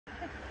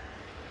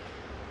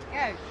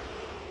Go.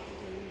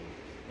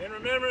 In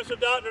remembrance of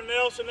Dr.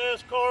 Nelson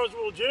S.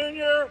 Carswell,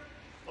 Jr.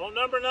 on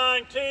number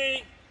 9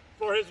 tee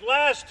for his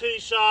last tee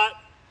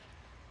shot.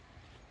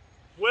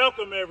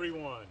 Welcome,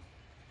 everyone.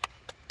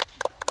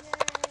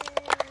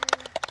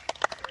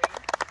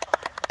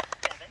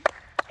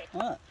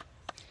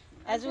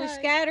 As we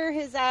scatter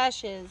his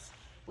ashes,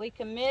 we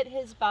commit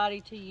his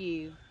body to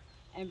you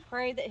and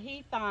pray that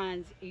he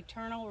finds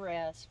eternal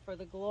rest for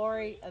the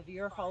glory of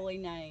your holy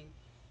name.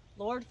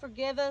 Lord,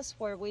 forgive us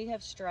where we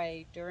have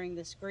strayed during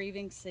this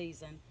grieving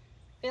season.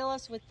 Fill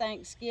us with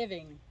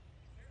thanksgiving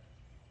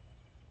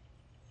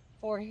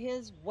for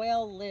his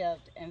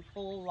well-lived and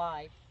full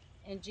life.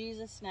 In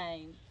Jesus'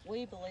 name,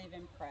 we believe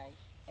and pray.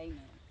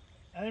 Amen.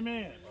 Amen.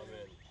 Amen.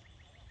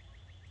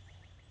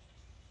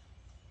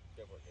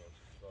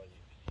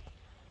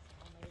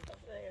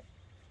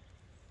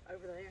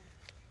 Over there.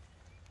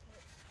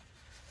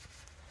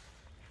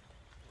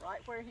 Right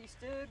where he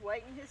stood,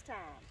 waiting his time.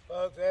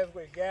 Folks, as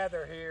we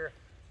gather here,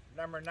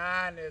 number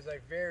 9 is a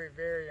very,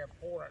 very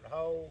important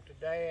hole to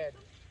Dad.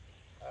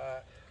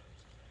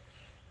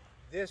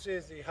 This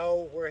is the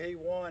hole where he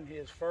won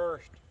his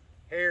first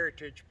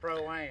Heritage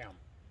Pro-Am.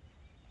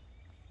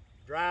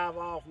 Drive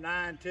off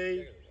 9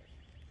 tee,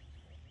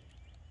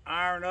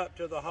 iron up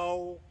to the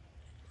hole.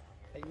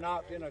 He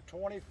knocked in a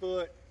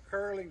 20-foot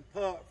curling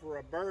putt for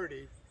a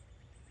birdie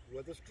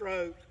with a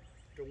stroke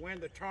to win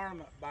the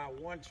tournament by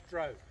 1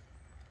 stroke.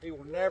 He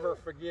will never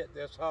forget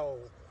this hole.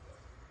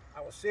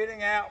 I was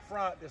sitting out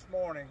front this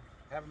morning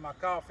having my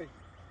coffee,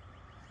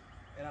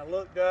 and I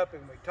looked up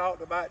and we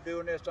talked about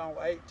doing this on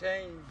 18,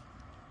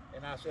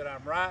 and I said,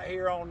 I'm right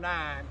here on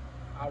 9.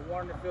 I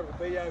wonder if it'll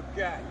be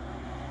okay.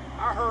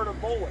 I heard a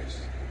voice,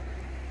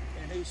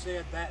 and he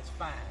said, that's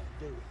fine,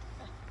 do it.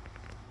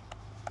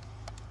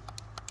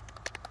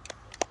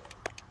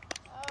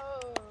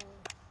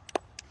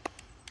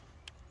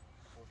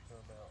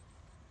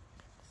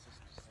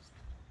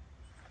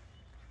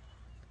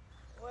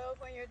 Well,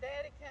 when your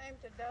daddy came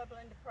to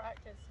Dublin to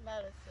practice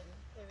medicine,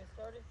 he was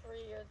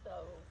 33 years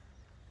old.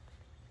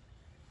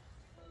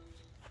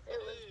 It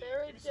was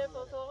very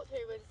difficult. He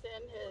was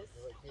in his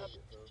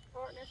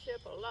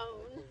partnership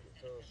alone.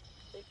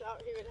 He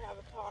thought he would have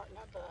a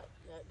partner, but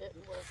that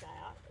didn't work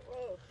out.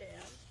 Whoa,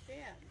 Ken.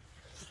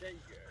 There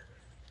you go.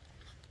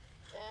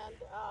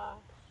 And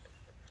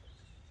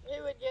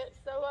he would get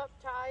so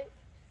uptight.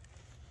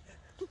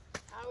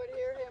 I would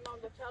hear him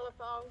on the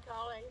telephone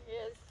calling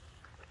his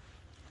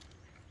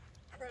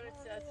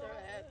predecessor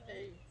at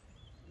the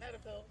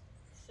medical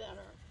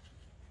center,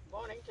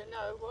 wanting to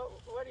know,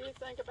 what do you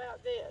think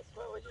about this?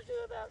 What would you do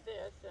about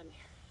this? And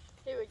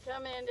he would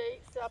come in to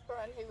eat supper,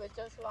 and he was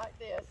just like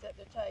this at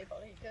the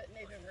table. He couldn't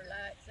even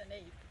relax and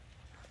eat.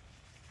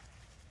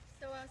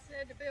 So I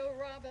said to Bill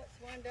Roberts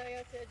one day,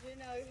 I said, you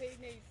know, he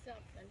needs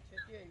something to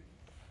do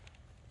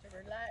to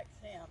relax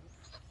him.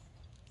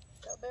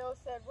 So Bill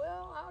said,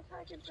 well, I'll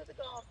take him to the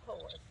golf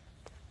course.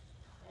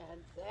 And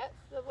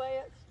that's the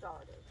way it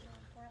started.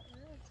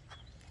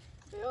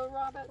 Bill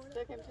Roberts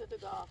took him to the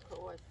golf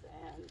course,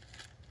 and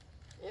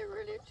it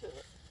really took.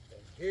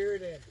 And here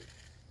it ended.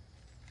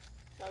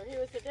 So he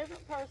was a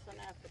different person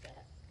after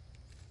that.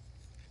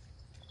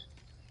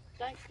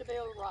 Thanks to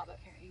Bill Roberts.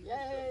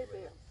 Yay,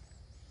 Bill.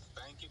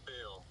 Thank you,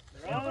 Bill.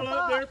 They're all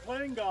up there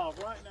playing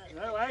golf right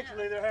now. No,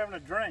 actually, they're having a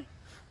drink,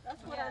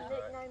 That's what I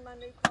nicknamed my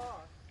new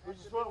car. which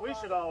is what we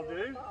should all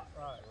do.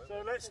 Right.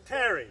 So let's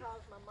tarry.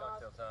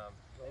 Cocktail time.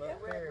 So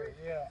let's carry,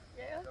 yeah.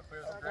 Yeah? Up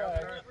here's the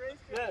ground.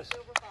 Yes.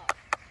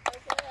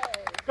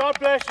 Okay. God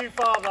bless you,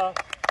 Father.